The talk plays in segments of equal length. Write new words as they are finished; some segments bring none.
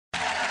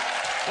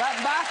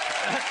Welcome back.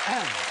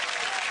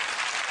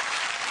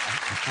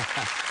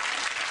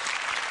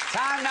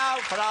 Time now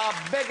for our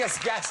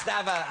biggest guest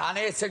ever, and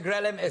here to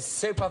grill him is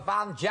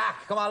superfan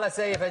Jack. Come on, let's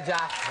hear for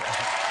Jack.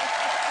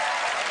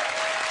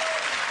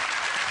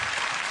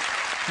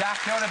 Jack,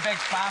 you're a big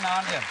fan,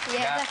 aren't you?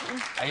 Yeah,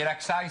 definitely. Are you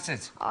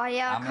excited? Oh,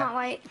 yeah, I can't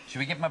wait. Should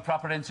we give him a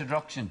proper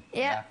introduction?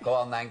 Yeah. Go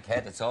on then,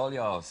 kid, it's all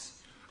yours.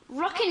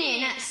 Rocking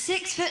in at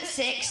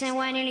 6'6" and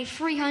weighing nearly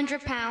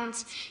 300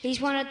 pounds, he's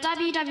one of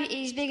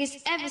WWE's biggest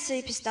ever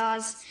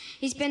superstars.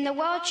 He's been the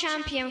world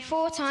champion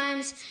 4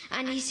 times,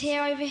 and he's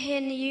here over here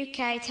in the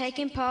UK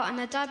taking part in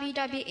the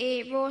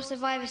WWE Raw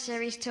Survivor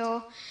Series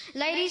tour.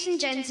 Ladies and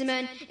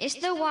gentlemen, it's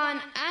the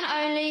one and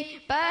only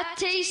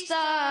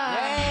Batista!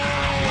 Yay!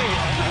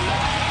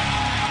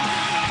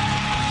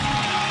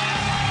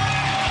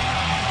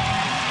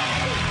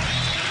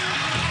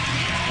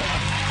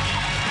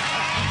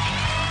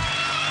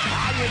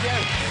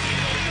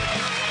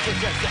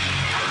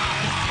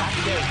 How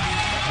you do?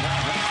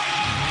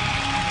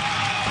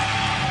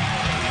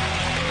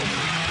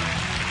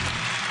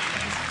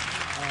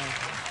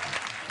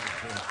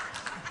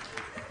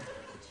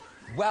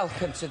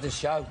 Welcome to the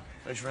show.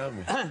 Thanks for having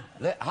me.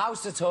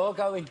 How's the tour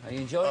going? Are you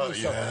enjoying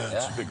yourself? Yeah,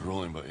 it's a bit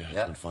grueling, but it's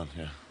been fun,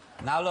 yeah.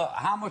 Now, look,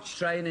 how much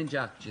training,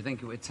 Jack, do you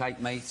think it would take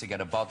me to get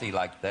a body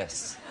like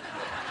this?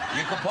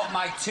 You could put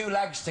my 2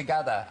 legs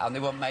together and they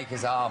wouldn't make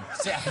his arm.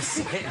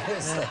 Seriously.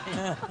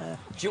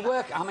 Do you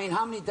work, I mean,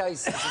 how many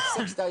days? Is it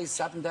 6 days,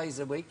 7 days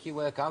a week you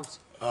work out?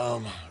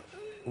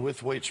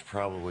 With weights,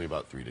 probably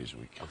about 3 days a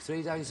week. Oh,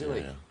 3 days a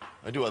week? Yeah.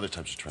 I do other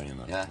types of training,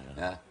 though.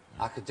 Yeah.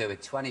 I could do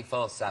it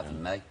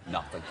 24/7, me.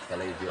 Nothing,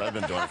 believe you. I've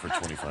been doing it for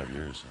 25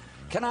 years. So,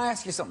 Can I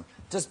ask you something?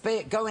 Does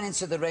going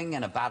into the ring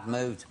in a bad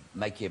mood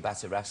make you a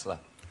better wrestler?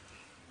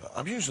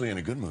 I'm usually in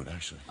a good mood,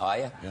 actually. Are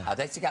you? Yeah. I'd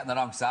hate to get on the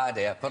wrong side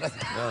here, but...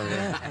 Oh,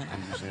 yeah.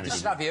 You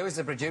should have you as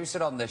the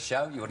producer on this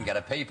show. You wouldn't get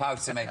a peep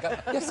out of me.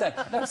 Yes, sir.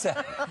 No, sir.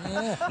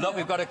 Yeah. Look,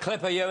 we've got a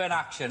clip of you in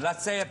action.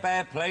 Let's see it,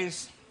 Bear,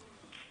 please.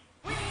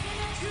 Weighing in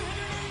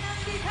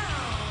 290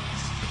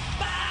 pounds,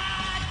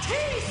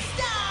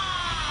 Batista!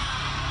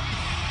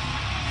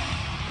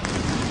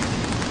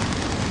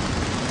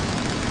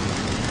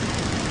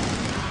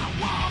 I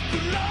want the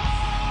love.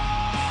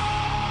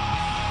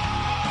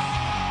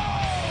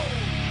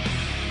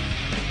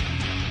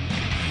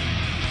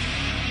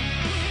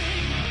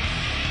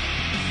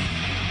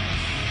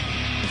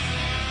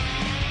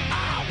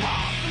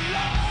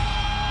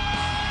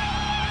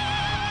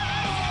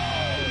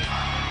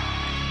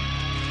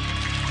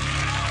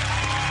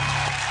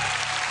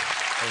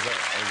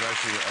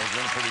 I was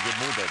in a pretty good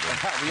mood that day.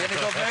 Were you in a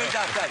good mood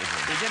that day?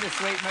 You was in a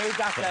sweet mood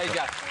that day,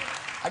 Jack.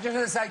 I just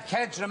want to say,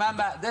 kids,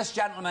 remember, this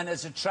gentleman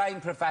is a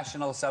trained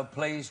professional, so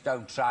please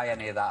don't try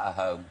any of that at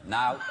home.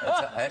 Now,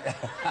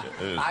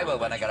 I will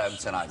when I get home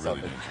tonight. It's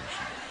really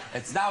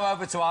It's now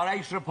over to our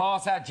ace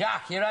reporter,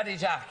 Jack. You ready,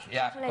 Jack?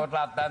 Yeah, good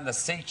lad, Ben. The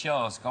seat's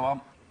yours. Go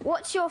on.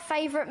 What's your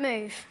favourite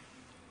move?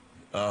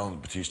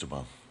 Batista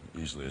bomb.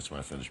 Usually it's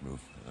my finish move.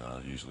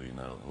 Usually, you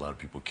know, a lot of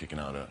people kicking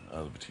out of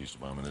the Batista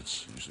bomb, and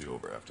it's usually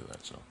over after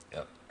that, so...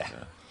 Yep.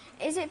 Yeah.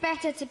 Is it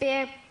better to be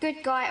a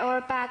good guy or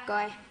a bad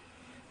guy?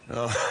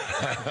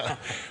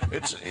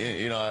 It's,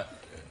 you know,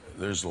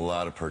 there's a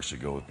lot of perks that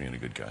go with being a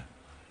good guy.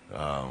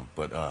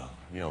 But,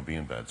 you know,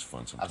 being bad's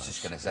fun sometimes. I was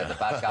just going to say, the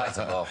bad guys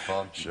are more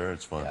fun. Sure,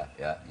 it's fun.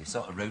 Yeah. You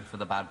sort of root for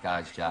the bad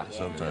guys, Jack. Yeah.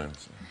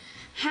 Sometimes.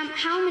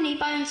 How many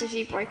bones have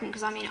you broken?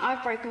 Because, I mean,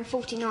 I've broken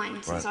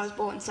 49 since I was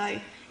born, so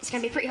it's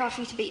going to be pretty hard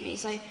for you to beat me,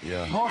 so...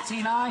 Yeah.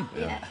 49?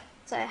 Yeah.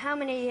 So how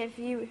many have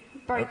you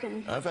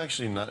broken? I've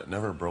actually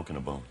never broken a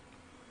bone.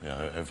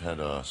 Yeah, I've had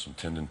some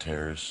tendon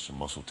tears, some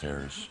muscle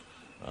tears,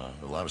 a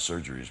lot of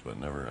surgeries, but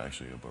never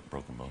actually a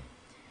broken bone.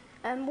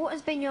 What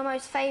has been your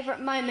most favourite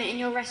moment in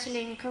your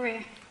wrestling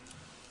career?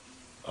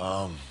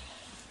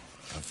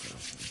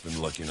 I've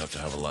been lucky enough to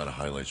have a lot of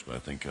highlights, but I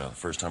think the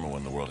first time I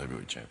won the World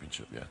Heavyweight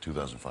Championship,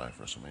 2005,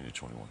 WrestleMania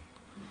 21.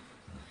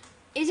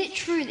 Is it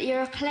true that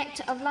you're a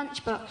collector of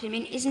lunchboxes? I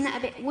mean, isn't that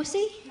a bit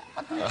wussy?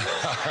 I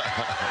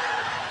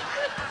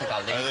think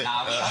I'll leave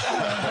now.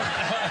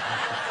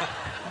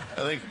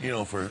 I think, you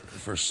know,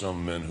 for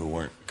some men who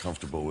weren't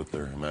comfortable with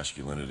their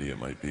masculinity, it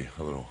might be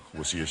a little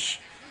wussy-ish.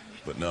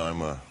 But no,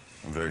 I'm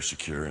very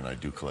secure, and I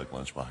do collect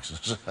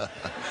lunchboxes.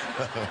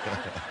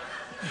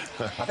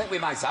 I think we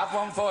might have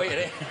one for you.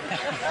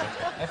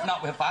 If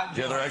not, we'll find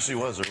you. Yeah, there actually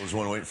was. There was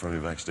one waiting for me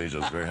backstage. I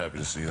was very happy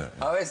to see that.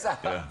 Oh, is that?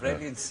 Yeah,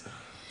 Brilliant. Yeah.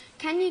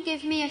 Can you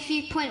give me a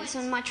few points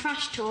on my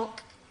trash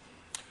talk?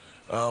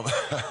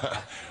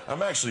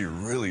 I'm actually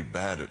really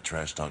bad at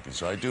trash talking,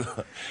 so I do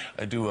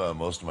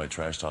most of my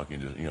trash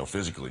talking, you know,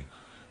 physically.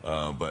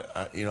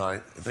 But you know, I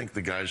think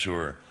the guys who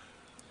are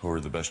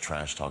the best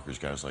trash talkers,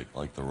 guys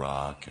like The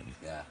Rock and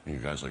you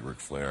know, guys like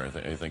Ric Flair,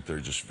 I think they're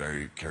just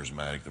very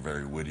charismatic. They're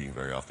very witty,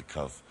 very off the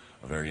cuff,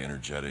 very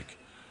energetic,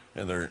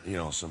 and they're, you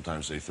know,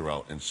 sometimes they throw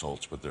out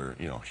insults, but they're,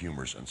 you know,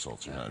 humorous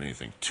insults. They're not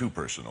anything too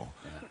personal.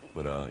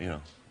 But you know,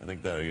 I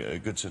think that a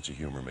good sense of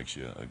humor makes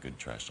you a good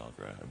trash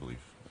talker, I believe.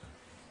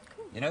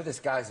 Cool. You know, this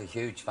guy's a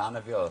huge fan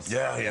of yours.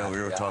 Yeah, we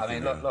were talking. I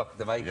mean, look,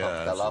 the makeup,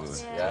 yeah, the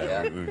loves.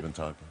 Yeah. We've been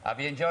talking.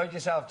 Have you enjoyed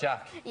yourself,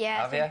 Jack?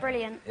 Yeah, it's been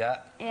brilliant. Yeah.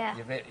 Yeah.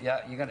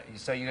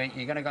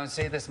 You're gonna go and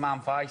see this man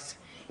fight?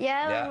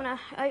 Yeah, Yeah. I want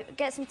to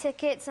get some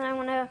tickets and I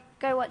want to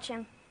go watch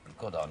him.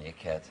 Good on you,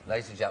 kid.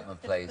 Ladies and gentlemen,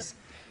 please.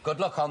 Good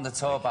luck on the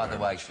tour, by the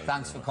way.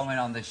 Thanks for coming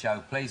on the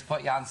show. Please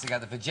put your hands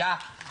together for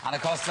Jack and,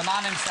 of course, the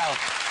man himself,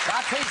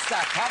 Batista.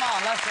 Come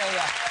on, let's hear you.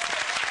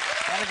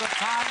 Had a good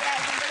time? Yeah,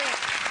 it's been brilliant.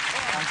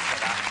 Thanks for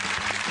that.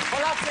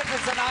 Well, that's it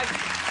for tonight.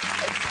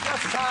 It's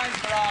just time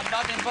for our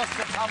Nodding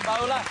Buster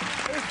Tombola.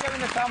 Who's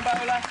doing the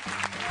Tombola?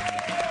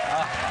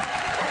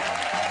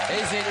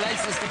 He's the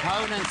latest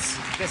opponent.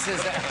 This is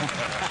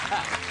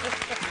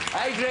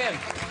Adrian.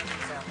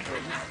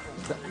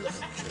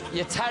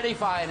 You're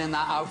terrifying in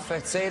that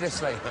outfit,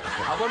 seriously.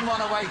 I wouldn't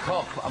want to wake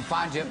up and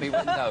find you at my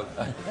window.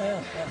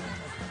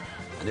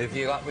 And who have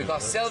you got? We've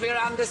got Sylvia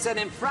Anderson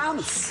in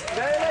France.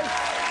 Really?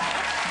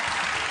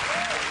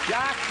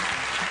 Jack?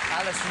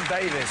 Alison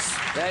Davis.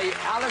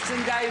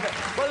 Alison Davis.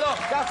 Well, look,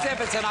 that's it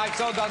for tonight.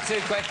 It's all gone too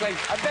quickly.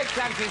 A big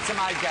thank you to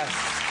my guests.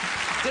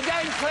 To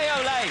Dame Cleo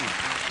Lane.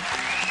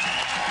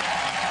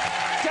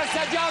 To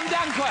Sir John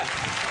Danquist.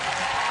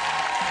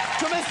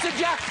 To Mr.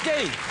 Jack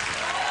D.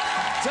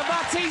 To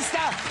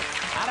Batista.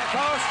 And, of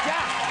course,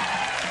 Jack.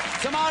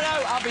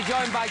 Tomorrow, I'll be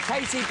joined by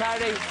Katy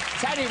Perry,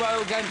 Terry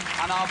Wogan,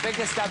 and our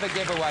biggest ever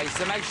giveaway.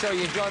 So make sure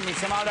you join me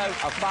tomorrow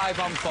at 5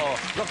 on 4.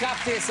 Look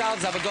after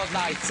yourselves. Have a good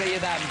night. See you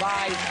then.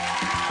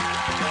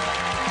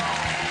 Bye.